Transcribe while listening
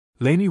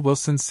Lainey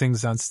Wilson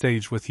sings on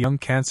stage with young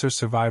cancer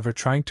survivor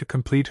trying to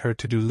complete her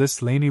to-do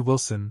list. Lainey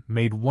Wilson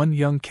made one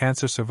young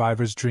cancer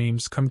survivor's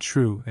dreams come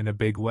true in a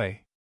big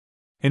way.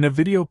 In a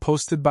video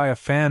posted by a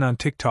fan on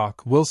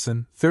TikTok,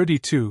 Wilson,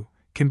 32,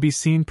 can be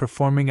seen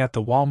performing at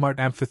the Walmart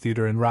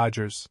Amphitheater in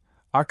Rogers,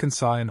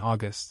 Arkansas in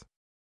August.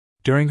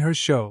 During her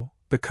show,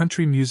 the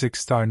country music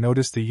star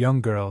noticed a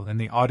young girl in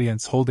the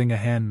audience holding a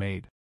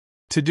handmade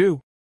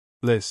to-do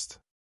list.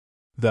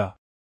 The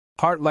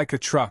 "Heart Like a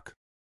Truck"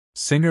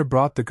 singer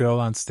brought the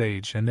girl on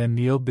stage and then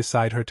kneeled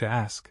beside her to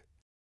ask,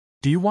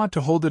 "Do you want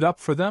to hold it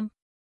up for them?"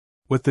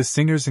 With the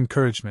singer's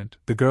encouragement,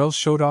 the girl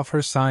showed off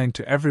her sign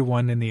to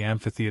everyone in the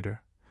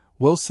amphitheater.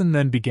 Wilson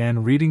then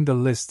began reading the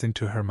list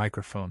into her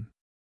microphone.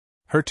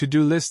 "Her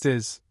to-do list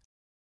is,"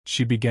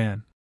 she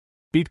began.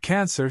 "Beat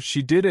cancer,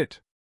 she did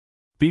it.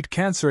 Beat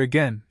cancer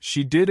again,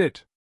 she did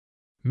it.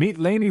 Meet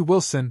Lainey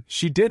Wilson,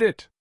 she did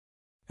it.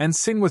 And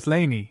sing with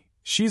Lainey,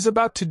 she's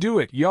about to do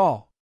it,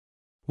 y'all."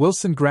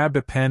 Wilson grabbed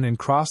a pen and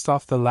crossed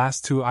off the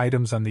last two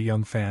items on the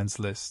young fan's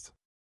list.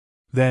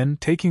 Then,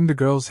 taking the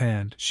girl's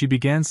hand, she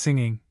began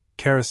singing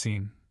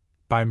 "Kerosene"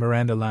 by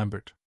Miranda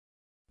Lambert.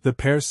 The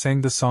pair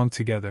sang the song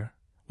together,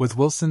 with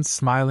Wilson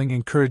smiling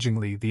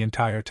encouragingly the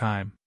entire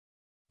time.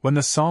 When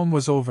the song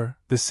was over,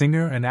 the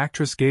singer and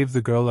actress gave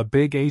the girl a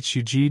big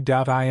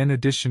hug. In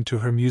addition to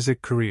her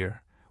music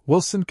career,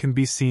 Wilson can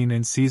be seen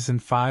in Season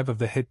 5 of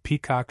the hit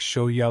Peacock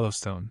show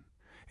Yellowstone,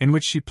 in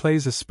which she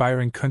plays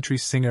aspiring country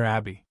singer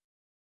Abby.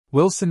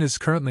 Wilson is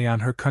currently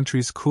on her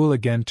Country's Cool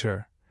Again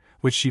tour,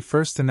 which she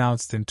first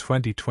announced in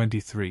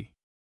 2023.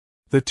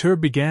 The tour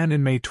began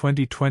in May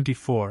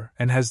 2024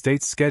 and has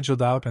dates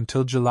scheduled out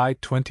until July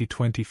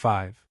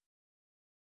 2025.